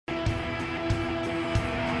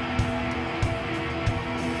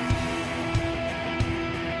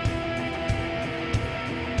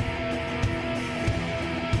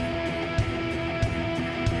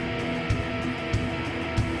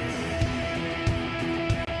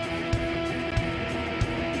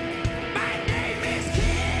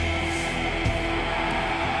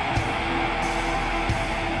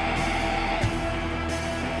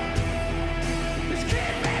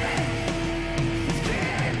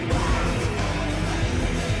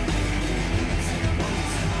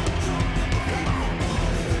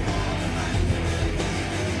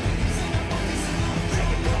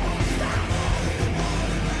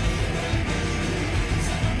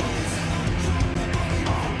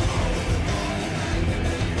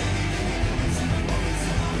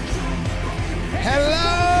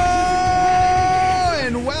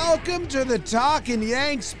to the Talkin'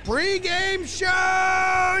 Yanks pregame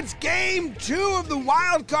show. It's game 2 of the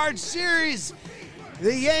wild card series.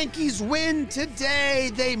 The Yankees win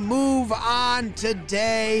today. They move on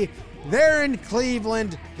today. They're in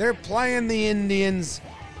Cleveland. They're playing the Indians.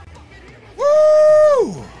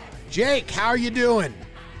 Woo! Jake, how are you doing?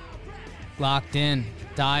 Locked in,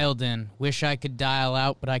 dialed in. Wish I could dial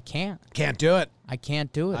out, but I can't. Can't do it. I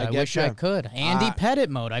can't do it. I wish you. I could. Andy Pettit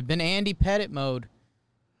mode. I've been Andy Pettit mode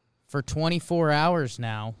for 24 hours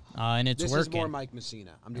now, and it's working. This is more Mike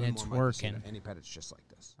Messina. I'm doing it's more Mike working. Messina. Andy Pettit's just like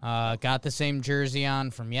this. Got the same jersey on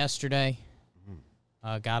from yesterday.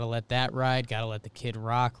 Got to let that ride. Got to let the Kid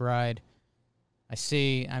Rock ride. I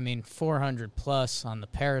see, 400 plus on the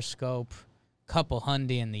Periscope. Couple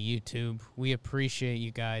hundy in the YouTube. We appreciate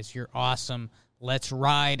you guys. You're awesome. Let's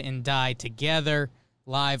ride and die together.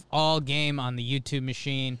 Live all game on the YouTube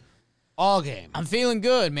machine. All game. I'm feeling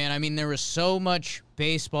good, man. There was so much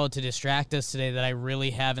baseball to distract us today that I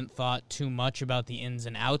really haven't thought too much about the ins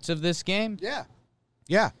and outs of this game. Yeah.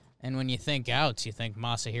 Yeah. And when you think outs, you think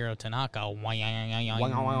Masahiro Tanaka.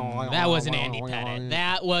 That wasn't Andy Pettit.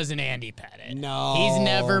 That wasn't Andy Pettit. No. He's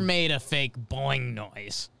never made a fake boing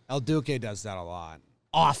noise. El Duque does that a lot.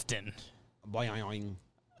 Often. Boing.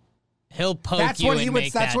 He'll poke That's you what and he would.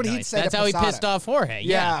 make That's that what noise. he'd say. That's to how Posada. he pissed off Jorge.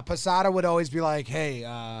 Yeah, Posada would always be like, "Hey,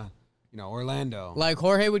 Orlando." Like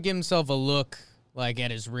Jorge would give himself a look, like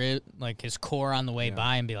at his his core on the way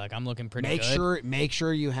by, and be like, "I'm looking pretty good." Make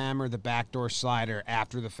sure you hammer the backdoor slider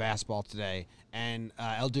after the fastball today. And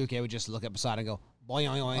El Duque would just look at Posada and go,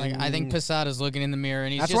 "Boing." Like, I think Posada's looking in the mirror,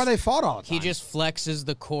 and that's why they fought all the time. He just flexes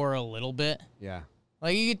the core a little bit. Yeah,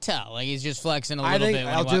 like you could tell, like he's just flexing a little bit.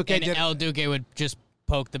 El Duque would just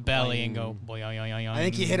poke the belly and go, boing. I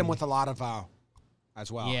think he hit him with a lot of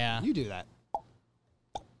as well. Yeah, you do that.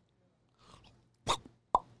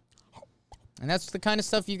 And that's the kind of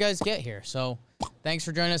stuff you guys get here. So, thanks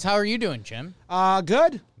for joining us. How are you doing, Jim?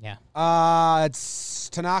 Good. Yeah. It's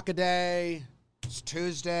Tanaka Day. It's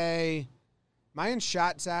Tuesday. Am I in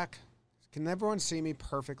shot, Zach? Can everyone see me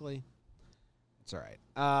perfectly? It's all right.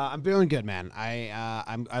 I'm feeling good, man.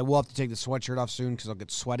 I will have to take the sweatshirt off soon because I'll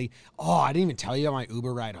get sweaty. Oh, I didn't even tell you about my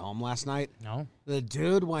Uber ride home last night. No. The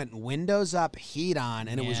dude went windows up, heat on,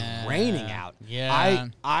 and it was raining out. Yeah.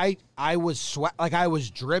 I was I was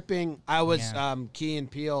dripping. I was Key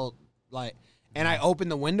and Peele and I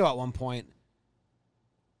opened the window at one point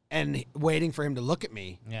and waiting for him to look at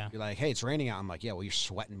me. Yeah. You're like, "Hey, it's raining out." I'm like, "Yeah, well, you're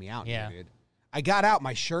sweating me out, yeah, dude." I got out,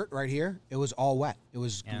 my shirt right here, it was all wet. It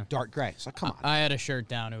was dark gray. So come on. I had a shirt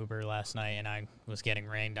down Uber last night, and I was getting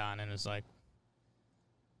rained on, and it was like,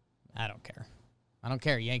 I don't care. I don't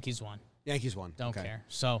care. Yankees won. Don't care.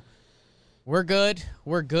 So we're good.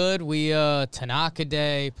 We're good. We, Tanaka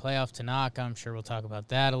Day, playoff Tanaka. I'm sure we'll talk about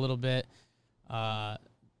that a little bit.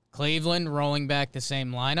 Cleveland rolling back the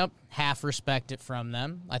same lineup. Half respect it from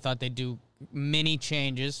them. I thought they'd do mini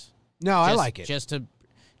changes. No, I like it.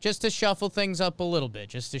 Just to shuffle things up a little bit,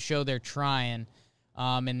 just to show they're trying.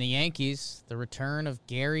 In the Yankees, the return of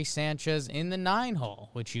Gary Sanchez in the 9-hole,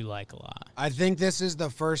 which you like a lot. I think this is the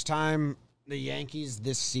first time the Yankees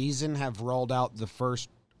this season have rolled out the first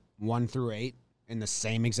 1 through 8 in the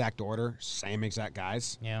same exact order, same exact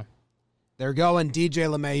guys. Yeah. They're going DJ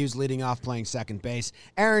LeMahieu's leading off playing second base.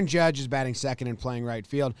 Aaron Judge is batting second and playing right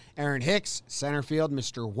field. Aaron Hicks, center field.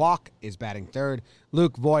 Mr. Walk is batting third.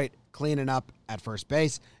 Luke Voit cleaning up at first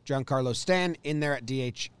base. Giancarlo Stanton in there at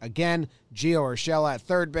DH again. Gio Urshela at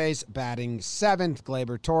third base, batting seventh.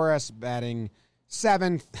 Gleyber Torres batting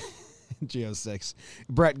seventh. Gio sixth.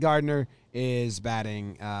 Brett Gardner is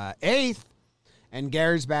batting eighth. And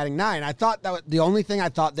Gary's batting 9. I thought that the only thing I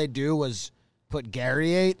thought they'd do was put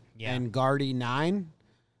Gary 8 and Gardy 9.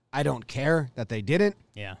 I don't care that they didn't.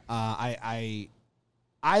 Yeah. I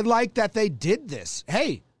like that they did this.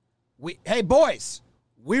 Hey, boys,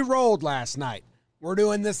 we rolled last night. We're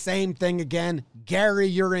doing the same thing again. Gary,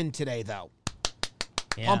 you're in today, though.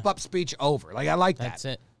 Yeah. Pump up speech over. I like that. That's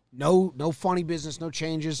it. No funny business, no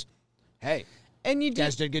changes. Hey. And you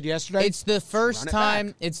guys did good yesterday. It's the first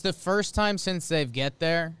time. It's the first time since they've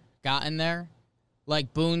gotten there.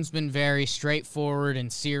 Like Boone's been very straightforward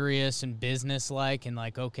and serious and businesslike, and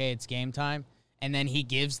like, okay, it's game time. And then he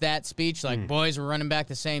gives that speech, like, boys, we're running back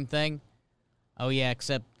the same thing. Oh yeah,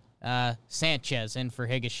 except Sanchez in for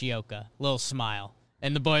Higashioka. Little smile,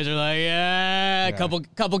 and the boys are like, yeah.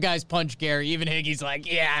 Couple guys punch Gary. Even Higgy's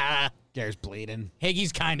like, yeah. Gary's bleeding.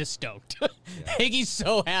 Higgy's kind of stoked. Yeah. Higgy's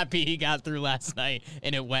so happy he got through last night,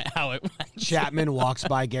 and it went how it went. Chapman walks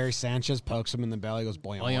by Gary Sanchez, pokes him in the belly, goes,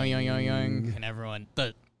 boing, boing, boing, boing, and everyone,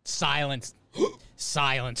 the silence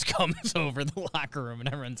comes over the locker room, and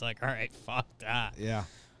everyone's like, all right, fuck that. Yeah.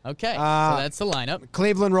 Okay, so that's the lineup.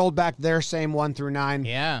 Cleveland rolled back their same 1 through 9.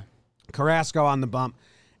 Yeah. Carrasco on the bump.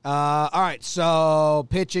 All right, so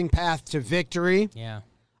pitching path to victory. Yeah.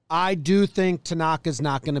 I do think Tanaka's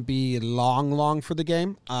not going to be long for the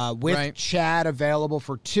game. With Chad available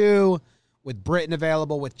for 2, with Britton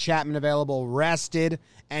available, with Chapman available, rested,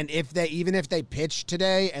 and even if they pitch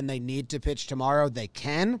today and they need to pitch tomorrow, they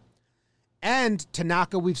can. And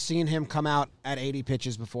Tanaka, we've seen him come out at 80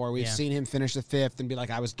 pitches before. We've seen him finish the 5th and be like,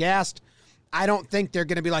 I was gassed. I don't think they're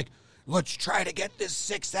going to be like, let's try to get this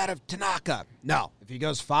 6th out of Tanaka. No. If he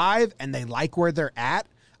goes 5 and they like where they're at,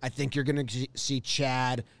 I think you're going to see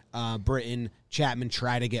Chad, Britton, Chapman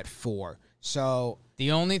try to get 4. So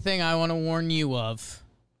the only thing I want to warn you of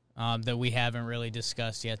that we haven't really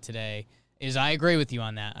discussed yet today is I agree with you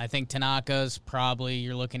on that. I think Tanaka's probably,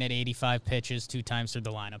 you're looking at 85 pitches 2 times through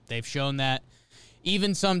the lineup. They've shown that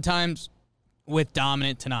even sometimes with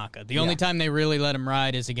dominant Tanaka. The only time they really let him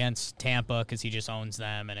ride is against Tampa because he just owns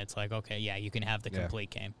them, and it's like, okay, yeah, you can have the complete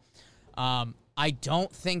game. I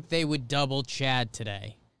don't think they would double Chad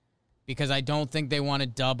today because I don't think they want to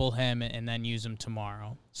double him and then use him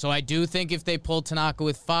tomorrow. So I do think if they pull Tanaka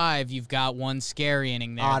with 5, you've got one scary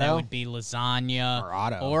inning there. That would be Lasagna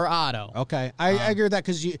or Otto. Okay, I agree with that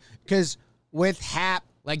because with Hap,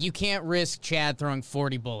 like you can't risk Chad throwing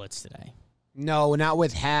 40 bullets today. No, not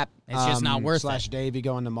with Hap. It's just not worth / Davey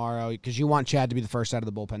going tomorrow because you want Chad to be the first out of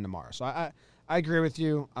the bullpen tomorrow. So I agree with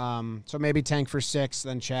you. So maybe Tank for 6,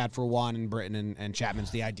 then Chad for 1, and Britton and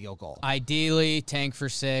Chapman's the ideal goal. Ideally, Tank for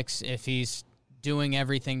 6. If he's doing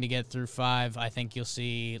everything to get through 5, I think you'll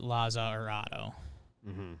see Laza or Otto.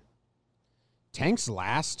 Mm-hmm. Tank's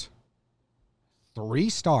last 3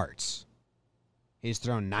 starts, he's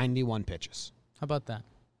thrown 91 pitches. How about that?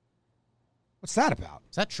 What's that about?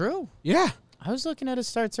 Is that true? Yeah. I was looking at his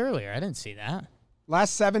starts earlier. I didn't see that.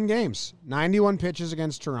 Last 7 games, 91 pitches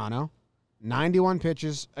against Toronto, 91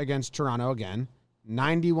 pitches against Toronto again,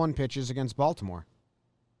 91 pitches against Baltimore,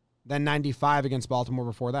 then 95 against Baltimore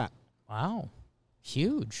before that. Wow.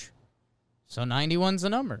 Huge. So 91's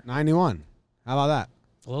the number. 91. How about that?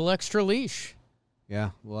 A little extra leash.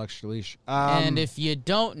 Yeah, a little extra leash. And if you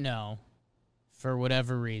don't know, for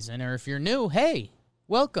whatever reason, or if you're new, hey,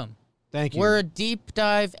 welcome. Thank you. We're a deep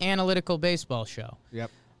dive analytical baseball show.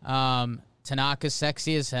 Yep. Tanaka's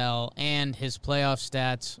sexy as hell, and his playoff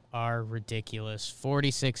stats are ridiculous.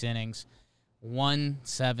 46 innings,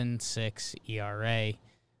 1.76 ERA.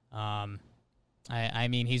 I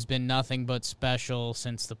mean, he's been nothing but special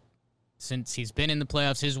since he's been in the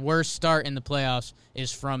playoffs. His worst start in the playoffs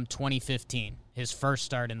is from 2015, his first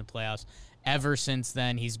start in the playoffs. Ever since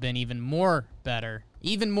then, he's been even more better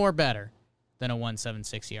than a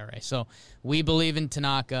 1.76 ERA. So we believe in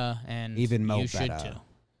Tanaka, and even you should too.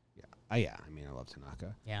 Yeah, I mean, I love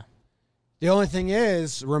Tanaka. Yeah. The only thing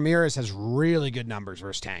is, Ramirez has really good numbers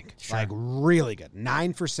versus Tank. Sure. Like, really good.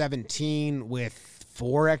 9 for 17 with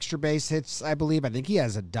 4 extra base hits, I believe. I think he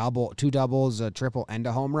has 2 doubles, a triple, and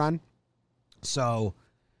a home run. So,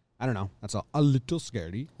 I don't know. That's a little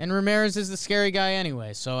scary. And Ramirez is the scary guy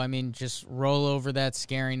anyway. So, I mean, just roll over that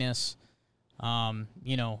scariness.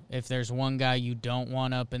 If there's one guy you don't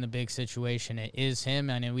want up in the big situation, it is him.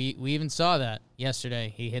 And we even saw that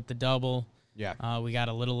yesterday. He hit the double. Yeah. We got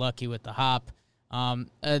a little lucky with the hop.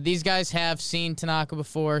 These guys have seen Tanaka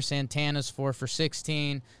before. Santana's 4 for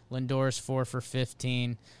 16. Lindor's 4 for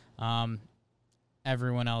 15.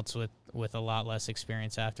 Everyone else with a lot less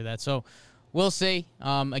experience after that. So we'll see.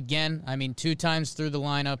 Again, I mean, 2 times through the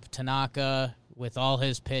lineup, Tanaka, with all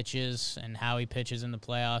his pitches and how he pitches in the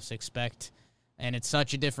playoffs, and it's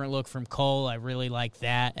such a different look from Cole. I really like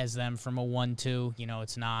that as them from a 1-2.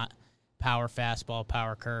 It's not power fastball,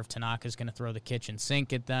 power curve. Tanaka's going to throw the kitchen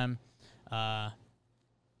sink at them. It'll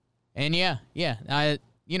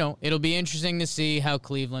be interesting to see how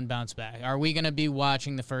Cleveland bounce back. Are we going to be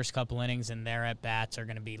watching the first couple innings and their at-bats are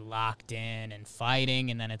going to be locked in and fighting,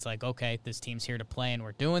 and then it's like, okay, this team's here to play and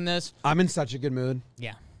we're doing this? I'm in such a good mood.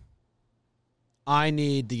 Yeah. I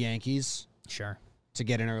need the Yankees to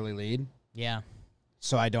get an early lead. Yeah.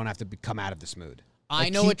 So I don't have to come out of this mood. I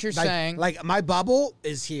know what you're saying. Like, my bubble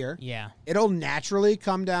is here. Yeah. It'll naturally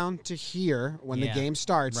come down to here when the game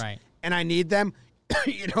starts. Right. And I need them,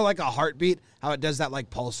 like a heartbeat, how it does that, like,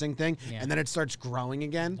 pulsing thing. Yeah. And then it starts growing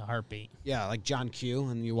again. The heartbeat. Yeah, like John Q.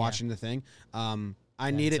 and you're watching the thing. I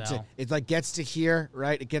need it to, it like gets to here,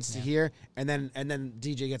 right? It gets to here. And then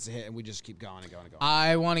DJ gets a hit and we just keep going and going and going.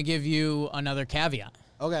 I want to give you another caveat.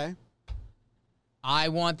 Okay. I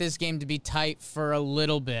want this game to be tight for a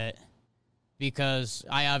little bit because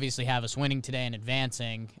I obviously have us winning today and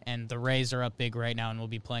advancing, and the Rays are up big right now, and we'll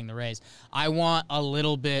be playing the Rays. I want a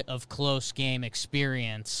little bit of close game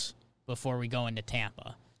experience before we go into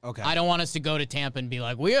Tampa. Okay. I don't want us to go to Tampa and be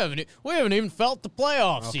like, we haven't even felt the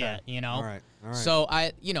playoffs yet, All right. So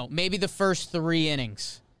maybe the first 3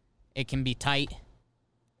 innings, it can be tight,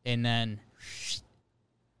 and then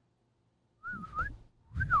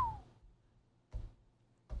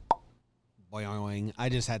boing. I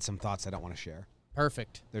just had some thoughts I don't want to share.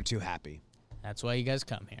 perfect. They're too happy. That's why you guys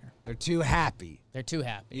come here. They're too happy. They're too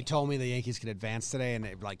happy. You told me the Yankees could advance today, and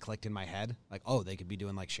it like clicked in my head. Like, oh, they could be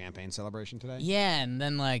doing like champagne celebration today. Yeah, and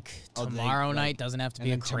then like tomorrow night doesn't have to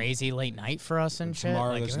be a crazy late night for us and shit.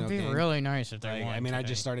 Tomorrow Like, there's it would no be game. really nice if they won. I mean, I today.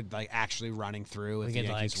 just started like actually running through if We the could,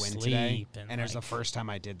 Yankees like, win today, sleep and, and it's the like- first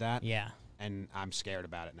time I did that. Yeah. And I'm scared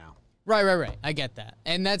about it now. Right. I get that.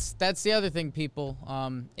 And that's the other thing, people.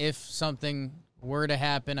 If something were to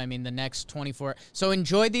happen, I mean, the next 24. So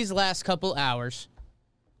enjoy these last couple hours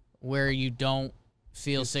where you don't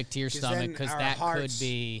feel sick to your stomach, because that could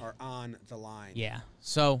be are on the line. Yeah.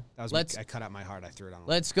 So That was I cut out my heart. I threw it on.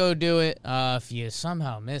 let's go do it. If you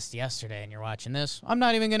somehow missed yesterday and you're watching this, I'm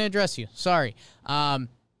not even going to address you. Sorry.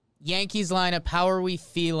 Yankees lineup. How are we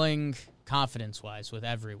feeling confidence-wise with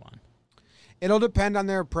everyone? It'll depend on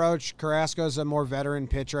their approach. Carrasco's a more veteran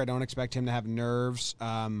pitcher. I don't expect him to have nerves.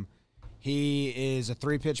 He is a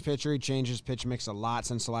 3-pitch pitcher. He changes pitch mix a lot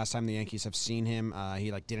since the last time the Yankees have seen him.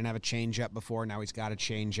 He didn't have a changeup before. Now he's got a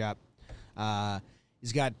changeup.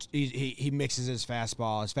 He mixes his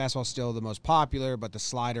fastball. His fastball's still the most popular, but the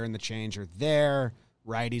slider and the change are there.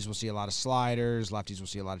 Righties will see a lot of sliders. Lefties will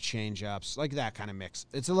see a lot of changeups, like that kind of mix.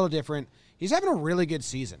 It's a little different. He's having a really good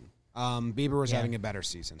season. Bieber was having a better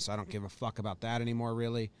season, so I don't give a fuck about that anymore,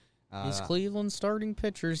 really. These Cleveland starting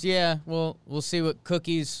pitchers, yeah. Well, we'll see what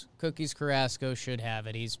Cookies Carrasco should have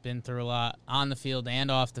it. He's been through a lot on the field and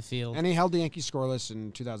off the field. And he held the Yankees scoreless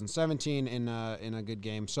in 2017 in a good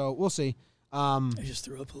game, so we'll see. I just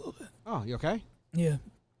threw up a little bit. Oh, you okay? Yeah,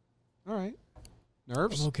 All right.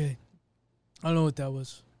 Nerves? I'm okay. I don't know what that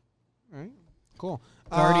was. All right. Cool.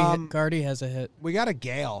 Guardy has a hit. We got a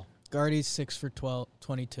Gale. Guardy's 6 for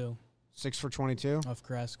 22 6 for 22. off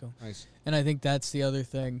Carrasco. Nice. And I think that's the other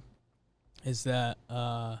thing, is that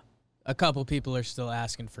a couple people are still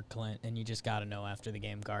asking for Clint, and you just got to know after the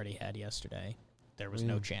game Guardy had yesterday, there was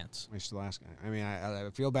no chance. I still ask. I mean, I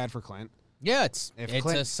feel bad for Clint. Yeah, it's If a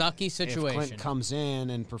Clint- sucky situation. If Clint comes in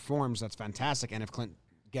and performs, that's fantastic. And if Clint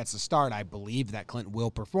gets a start, I believe that Clint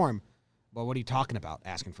will perform. But what are you talking about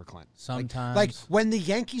asking for Clint? Sometimes. Like when the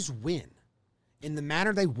Yankees win in the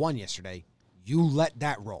manner they won yesterday, you let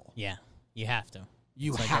that roll. Yeah, you have to.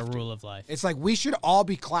 You it's have like a to. rule of life. It's like we should all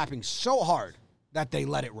be clapping so hard that they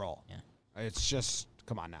let it roll. Yeah. It's just,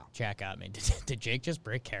 come on now. Check out me. Did Jake just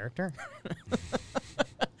break character?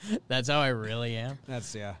 That's how I really am.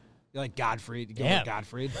 That's, yeah. You're like Godfrey. You go Yeah. with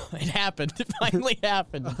Godfrey. It happened. It finally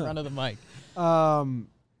happened in front of the mic. All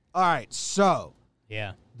right, so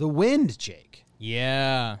Yeah. the wind, Jake.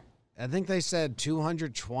 Yeah. I think they said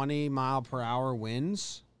 220-mile-per-hour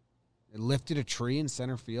winds. It lifted a tree in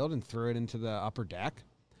center field and threw it into the upper deck.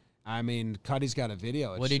 I mean, Cuddy's got a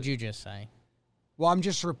video. What did you just say? Well, I'm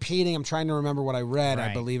just repeating. I'm trying to remember what I read. I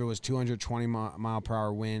Right. believe it was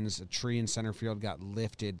 220-mile-per-hour winds. A tree in center field got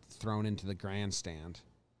lifted, thrown into the grandstand.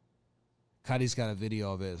 Cuddy's got a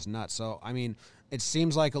video of it. It's nuts. So, I mean, it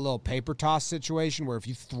seems like a little paper toss situation where if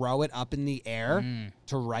you throw it up in the air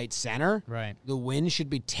to right center, Right. the wind should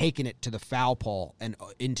be taking it to the foul pole and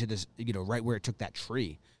into this, right where it took that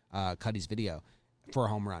tree, Cuddy's video, for a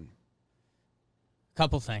home run.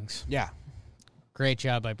 Couple things. Yeah. Great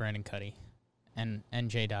job by Brandon Cuddy and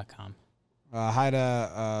NJ.com. Hi to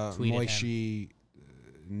Tweeted Moishi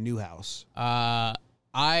Newhouse.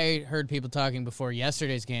 I heard people talking before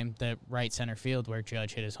yesterday's game that right center field where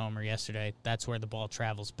Judge hit his homer yesterday, that's where the ball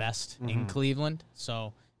travels best in Cleveland.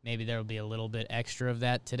 So maybe there will be a little bit extra of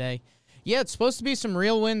that today. Yeah, it's supposed to be some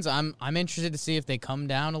real wins. I'm interested to see if they come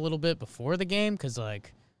down a little bit before the game because,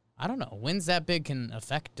 like, I don't know, wins that big can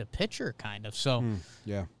affect a pitcher kind of. So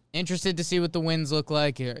Yeah. interested to see what the wins look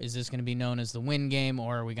like. Is this going to be known as the win game,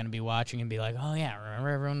 or are we going to be watching and be like, oh, yeah, remember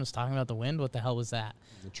everyone was talking about the wind? What the hell was that?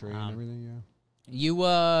 The tree and everything, yeah. You,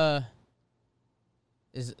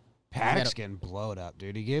 is Paddock's getting blowed up,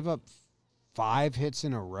 dude. He gave up 5 hits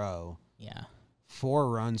in a row, yeah, 4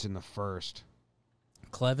 runs in the first.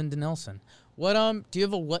 Clevin Denilson. What do you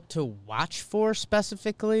have a what to watch for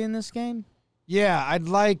specifically in this game? Yeah, I'd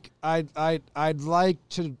like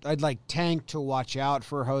Tank to watch out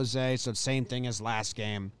for Jose. So same thing as last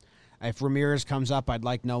game. If Ramirez comes up, I'd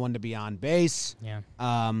like no one to be on base. Yeah.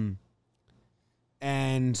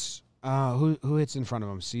 And Who hits in front of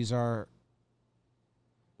him? Cesar.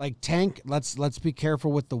 Like Tank. Let's be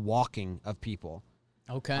careful with the walking of people.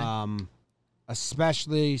 Okay.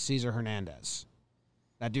 Especially Cesar Hernandez.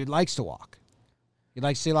 That dude likes to walk. He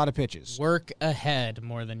likes to see a lot of pitches. Work ahead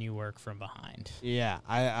more than you work from behind. Yeah,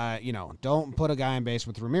 I don't put a guy on base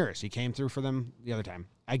with Ramirez. He came through for them the other time.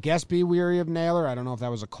 I guess be weary of Naylor. I don't know if that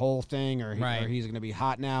was a Cole thing or he's going to be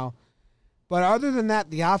hot now. But other than that,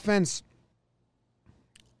 the offense,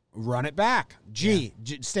 run it back.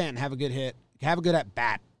 Stanton, have a good hit. Have a good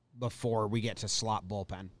at-bat before we get to slot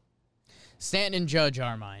bullpen. Stanton and Judge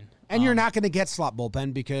are mine. And you're not going to get slot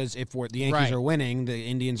bullpen because if the Yankees are winning, the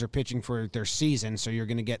Indians are pitching for their season, so you're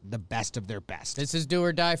going to get the best of their best. This is do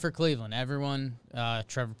or die for Cleveland. Everyone,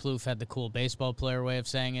 Trevor Plouffe had the cool baseball player way of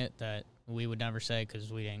saying it that we would never say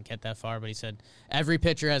because we didn't get that far, but he said every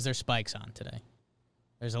pitcher has their spikes on today.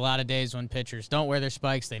 There's a lot of days when pitchers don't wear their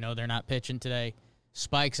spikes. They know they're not pitching today.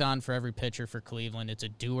 Spikes on for every pitcher for Cleveland. It's a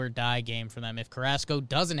do or die game for them. If Carrasco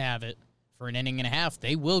doesn't have it for an inning and a half,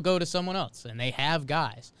 they will go to someone else, and they have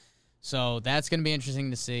guys. So that's going to be interesting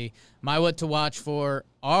to see. My what to watch for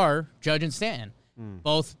are Judge and Stanton.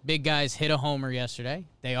 Both big guys hit a homer yesterday.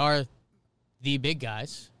 They are the big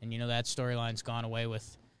guys, and that storyline's gone away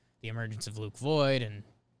with the emergence of Luke Voit and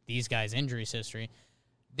these guys' injuries history.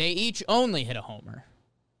 They each only hit a homer.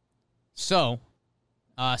 So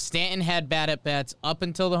Stanton had bad at-bats up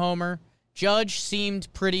until the homer. Judge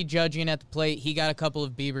seemed pretty judging at the plate. He got a couple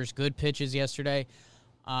of Bieber's good pitches yesterday.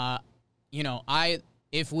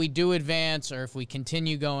 If we do advance or if we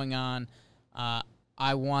continue going on,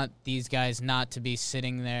 I want these guys not to be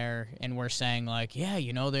sitting there and we're saying like,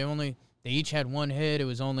 they each had one hit. It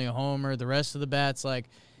was only a homer. The rest of the bats, I'm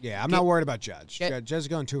not worried about Judge. Judge is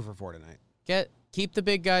going 2 for 4 tonight. Keep the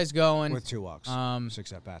big guys going with 2 walks,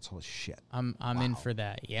 6 at bats. Holy shit! I'm in for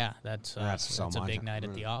that. Yeah, that's a big night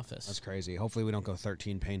at the office. That's crazy. Hopefully we don't go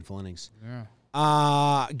 13 painful innings.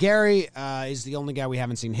 Yeah. Gary is the only guy we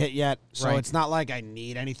haven't seen hit yet, so it's not like I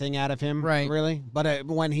need anything out of him, really. But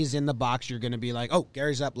when he's in the box, you're going to be like, oh,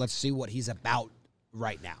 Gary's up. Let's see what he's about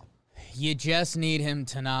right now. You just need him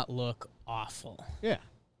to not look awful. Yeah.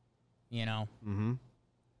 Mm-hmm.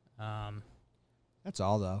 That's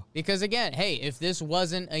all, though. Because, again, hey, if this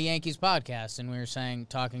wasn't a Yankees podcast and we were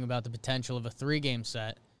talking about the potential of a 3-game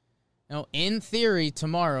set, in theory,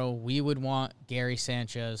 tomorrow we would want Gary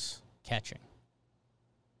Sanchez catching.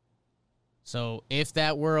 So if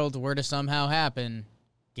that world were to somehow happen,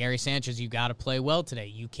 Gary Sanchez, you got to play well today.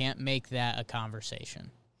 You can't make that a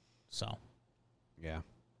conversation. So. Yeah.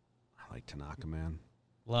 I like Tanaka, man.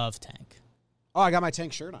 Love Tank. Oh, I got my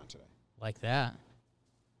Tank shirt on today. Like that.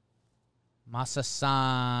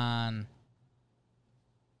 Masa-san.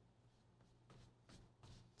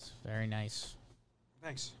 It's very nice.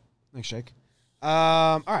 Thanks, Shake.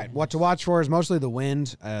 All right, what to watch for is mostly the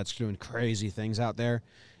wind. It's doing crazy things out there.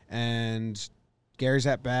 And Gary's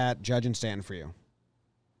at bat, Judge and Stanton for you.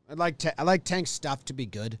 I like Tank's stuff to be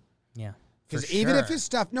good. Yeah. Because even if his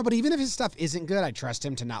stuff isn't good, I trust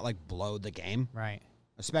him to not blow the game. Right.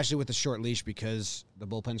 Especially with the short leash because the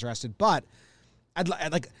bullpen's rested. But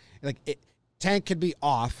Tank could be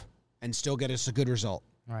off and still get us a good result.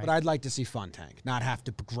 Right. But I'd like to see fun Tank, not have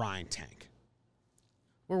to grind Tank.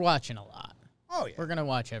 We're watching a lot. Oh, yeah. We're going to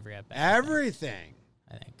watch every at-bat. Everything.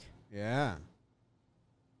 I think. Yeah.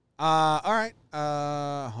 All right.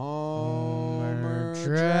 Homer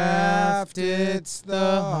draft. It's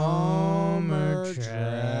the Homer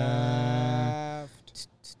draft.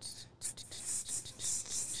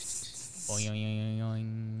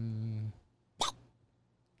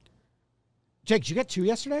 Jake, did you get 2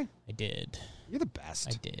 yesterday? I did. You're the best.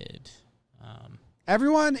 I did.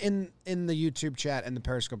 Everyone in the YouTube chat and the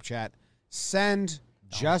Periscope chat, send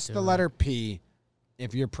just the letter P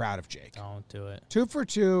if you're proud of Jake. Don't do it. 2 for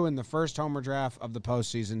 2 in the first Homer draft of the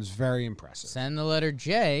postseason is very impressive. Send the letter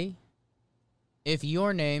J if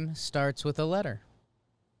your name starts with a letter.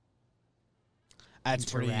 That's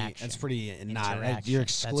pretty not. You're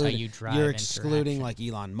excluding. That's how you drive you're excluding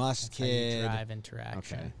Elon Musk kid. How you drive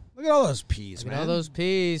interaction. Okay. Look at all those P's, man. Look at all those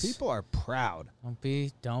P's. People are proud.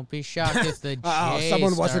 Don't be shocked if the J's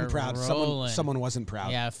someone wasn't proud. Rolling. Someone wasn't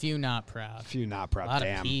proud. Yeah, a few not proud. A lot of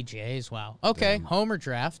PJs. Wow. Okay, damn. Homer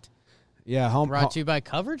draft. Yeah, brought to you by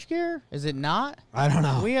Coverage Gear. Is it not? I don't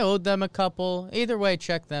know. We owed them a couple. Either way,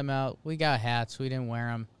 check them out. We got hats. We didn't wear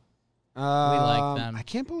them. We like them. I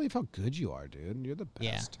can't believe how good you are, dude. You're the best.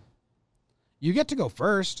 Yeah. You get to go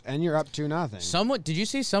first, and you're up 2-0. Did you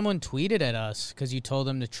see someone tweeted at us because you told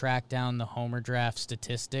them to track down the Homer draft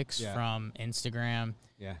statistics from Instagram?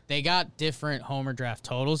 Yeah. They got different Homer draft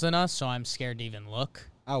totals than us, so I'm scared to even look.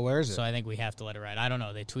 Oh, where is it? So I think we have to let it ride. I don't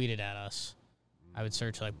know. They tweeted at us. I would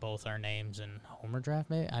search like both our names and Homer draft,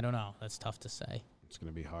 maybe? I don't know. That's tough to say. It's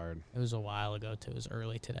going to be hard. It was a while ago, too. It was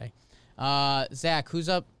early today. Zach, who's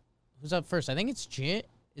up first? I think it's Jim.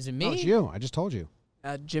 Is it me? No, it's you. I just told you.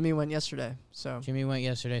 Jimmy went yesterday, so. Jimmy went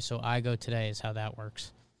yesterday, so I go today is how that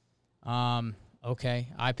works. Okay.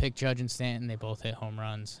 I picked Judge and Stanton. They both hit home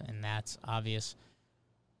runs, and that's obvious.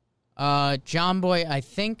 John Boy, I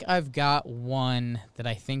think I've got one that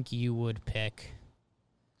I think you would pick.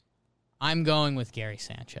 I'm going with Gary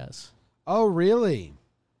Sanchez. Oh, really?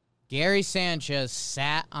 Gary Sanchez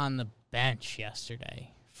sat on the bench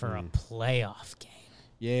yesterday for a playoff game.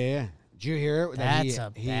 Yeah. Did you hear it? That's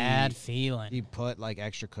a bad feeling. He put, like,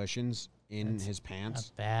 extra cushions in his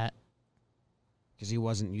pants. Because he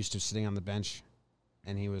wasn't used to sitting on the bench.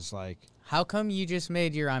 And he was like... How come you just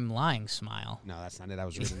made your I'm lying smile? No, that's not it. I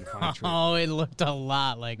was reading the funny tweet. Oh, it looked a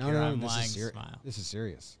lot like your I'm this lying is smile. This is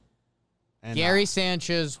serious. And, Gary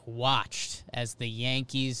Sanchez watched as the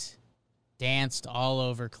Yankees danced all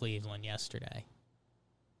over Cleveland yesterday.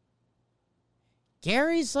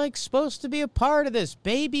 Gary's like supposed to be a part of this.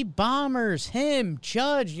 Baby Bombers, him,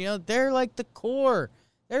 Judge, they're like the core.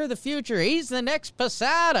 They're the future. He's the next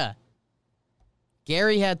Posada.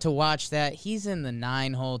 Gary had to watch that. He's in the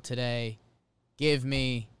 9-hole today. Give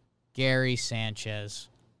me Gary Sanchez.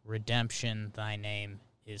 Redemption, thy name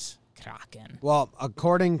is Kraken. Well,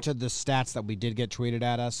 according to the stats that we did get tweeted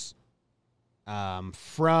at us,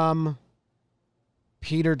 from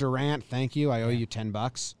Peter Durant, thank you. I owe you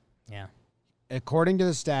 $10. Yeah. According to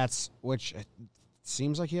the stats, which it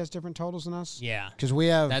seems like he has different totals than us. Yeah. Because we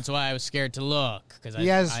have. That's why I was scared to look. He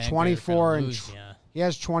has 24 and he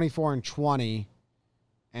has 24 and 20,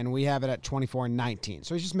 and we have it at 24 and 19.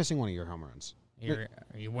 So he's just missing one of your home runs.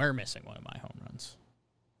 You were missing one of my home runs.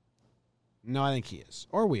 No, I think he is,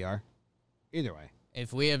 or we are. Either way.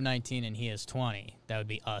 If we have 19 and he has 20, that would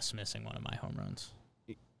be us missing one of my home runs.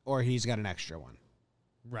 Or he's got an extra one.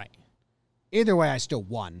 Right. Either way, I still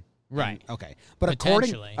won. Right. Okay. But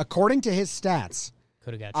according to his stats,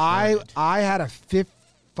 could have got I had a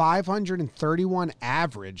 531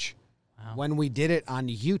 average when we did it on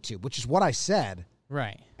YouTube, which is what I said.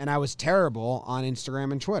 Right. And I was terrible on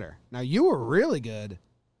Instagram and Twitter. Now, you were really good.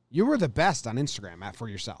 You were the best on Instagram for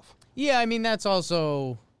yourself. Yeah, I mean, that's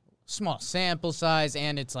also small sample size,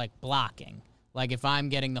 and it's like blocking. Like, if I'm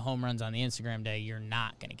getting the home runs on the Instagram day, you're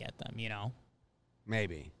not going to get them,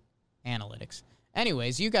 Maybe. Analytics.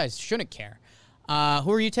 Anyways, you guys shouldn't care.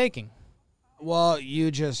 Who are you taking? Well,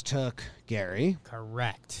 you just took Gary.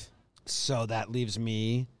 Correct. So that leaves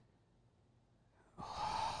me.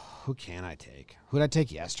 Who can I take? Who did I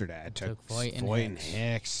take yesterday? I took Voit and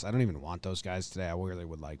Hicks. I don't even want those guys today. I really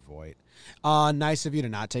would like Voit. Nice of you to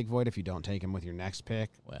not take Voit if you don't take him with your next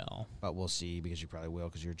pick. Well. But we'll see because you probably will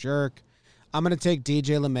because you're a jerk. I'm going to take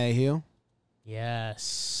DJ LeMahieu.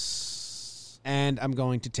 Yes. And I'm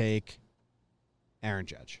going to take Aaron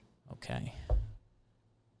Judge. Okay.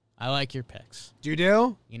 I like your picks. Do you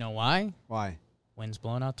do? You know why? Why? Wind's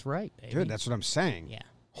blowing out to right, baby. Dude, that's what I'm saying. Yeah.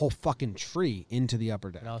 Whole fucking tree into the upper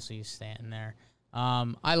deck. But also you Stanton there.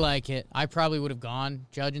 I like it. I probably would have gone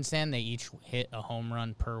Judge and Stanton. They each hit a home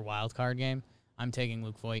run per wild card game. I'm taking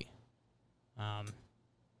Luke Voit. Yeah.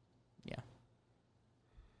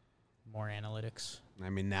 More analytics. I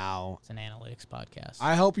mean, now. It's an analytics podcast.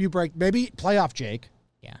 I hope you break. Maybe playoff Jake.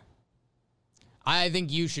 Yeah. I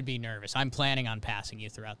think you should be nervous. I'm planning on passing you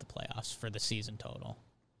throughout the playoffs for the season total.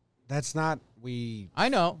 That's not. I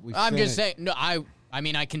know. I'm just saying. No, I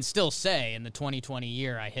mean, I can still say in the 2020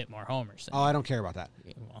 year I hit more homers. Oh, I don't care about that.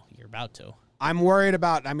 Well, you're about to. I'm worried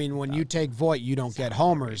about. I mean, when you take Voit, you don't get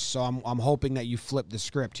homers. So I'm hoping that you flip the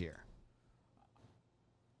script here.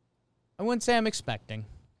 I wouldn't say I'm expecting.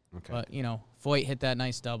 Okay. But Voit hit that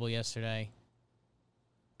nice double yesterday.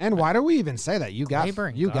 And why do we even say that? You got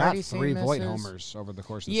Gardy 3 Voit misses. homers over the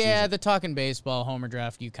course of the Yeah, season. the Talking Baseball homer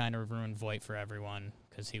draft, you kind of ruined Voit for everyone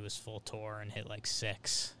because he was full tour and hit like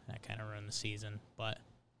 6. That kind of ruined the season. But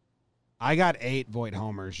I got 8 Voit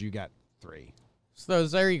homers. You got 3. So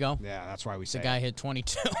there you go. Yeah, that's why we say the guy hit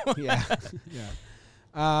 22. Yeah.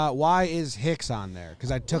 Why is Hicks on there?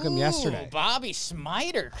 Because I took him yesterday. Bobby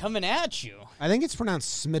Smider coming at you. I think it's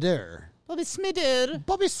pronounced Smider. Bobby Smider.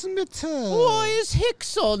 Bobby Smider. Why is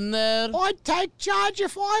Hicks on there? I'd take Judge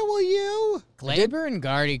if I were you. Glaber and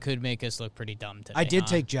Gardy could make us look pretty dumb today. I did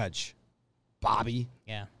take Judge. Bobby.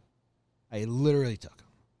 Yeah. I literally took him.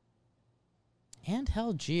 And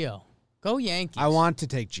hell, Gio. Go Yankees. I want to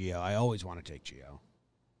take Gio. I always want to take Gio.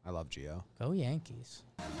 I love Gio. Go Yankees.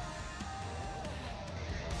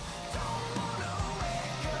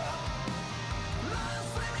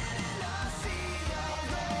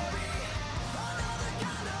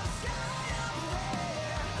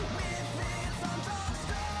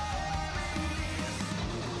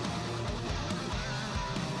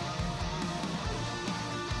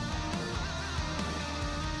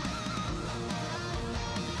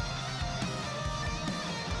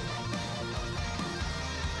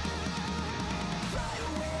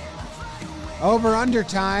 Over under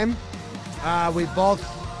time. We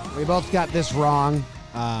both got this wrong.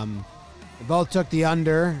 We both took the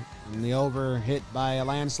under, and the over hit by a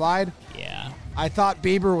landslide. Yeah. I thought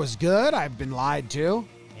Bieber was good. I've been lied to.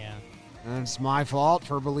 Yeah. And it's my fault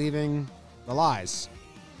for believing the lies.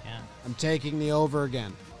 Yeah. I'm taking the over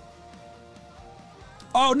again.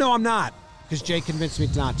 Oh, no, I'm not. Because Jake convinced me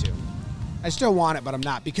not to. I still want it, but I'm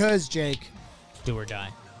not. Because, Jake, Do or die.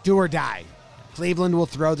 do or die. Cleveland will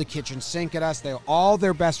throw the kitchen sink at us. All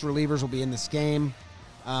their best relievers will be in this game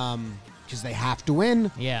because they have to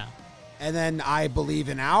win. Yeah. And then I believe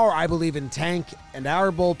in Tank and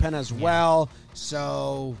our bullpen as well.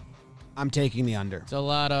 So I'm taking the under. It's a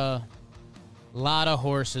lot of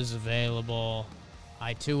horses available.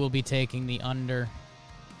 I too will be taking the under.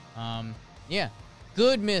 Yeah.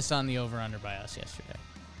 Good miss on the over-under by us yesterday,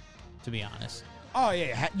 to be honest. Oh,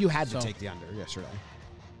 yeah. You had to take the under yesterday.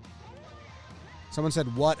 Someone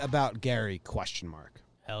said, what about Gary? Question mark.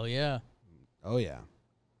 Hell yeah. Oh, yeah.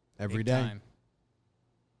 Every Big day. time.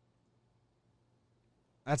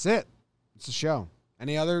 That's it. It's a show.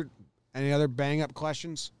 Any other bang-up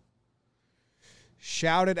questions?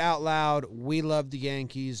 Shout it out loud. We love the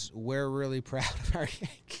Yankees. We're really proud of our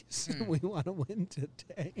Yankees. We want to win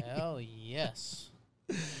today. Hell yes.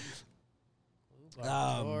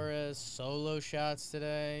 Torres, solo shots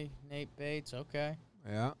today. Nate Bates, okay.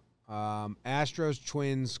 Yeah. Astros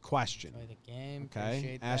Twins question. Enjoy the game. Okay.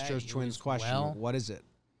 Appreciate that. Astros You Twins as question. well. What is it?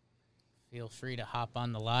 Feel free to hop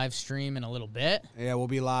on the live stream in a little bit. Yeah, we'll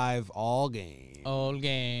be live all game. All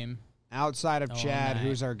game. Outside of all Chad, night.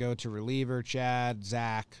 who's our go-to reliever? Chad,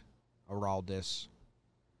 Zach, Araldis.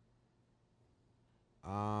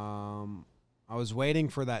 I was waiting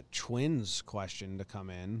for that Twins question to come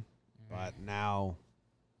in, but now.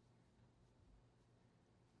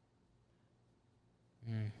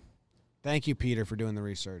 Thank you, Peter, for doing the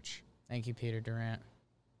research. Thank you, Peter Durant.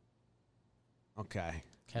 Okay.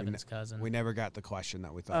 Kevin's cousin. We never got the question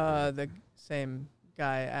that we thought. The same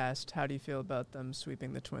guy asked, "How do you feel about them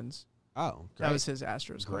sweeping the Twins?" Oh, great. That was his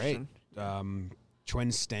Astros Great. question.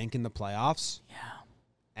 Twins stink in the playoffs. Yeah.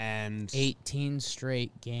 And 18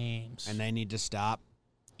 straight games. And they need to stop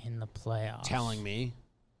in the playoffs. telling me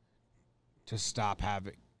to stop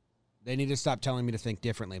having. They need to stop telling me to think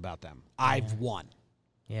differently about them. I've won.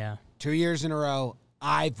 Yeah. 2 years in a row,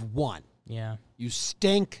 I've won. Yeah. You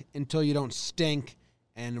stink until you don't stink,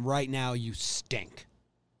 and right now you stink.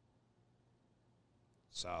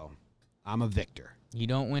 So, I'm a victor. You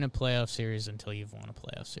don't win a playoff series until you've won a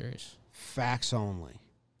playoff series. Facts only.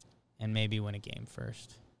 And maybe win a game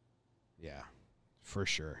first. Yeah, for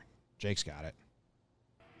sure. Jake's got it.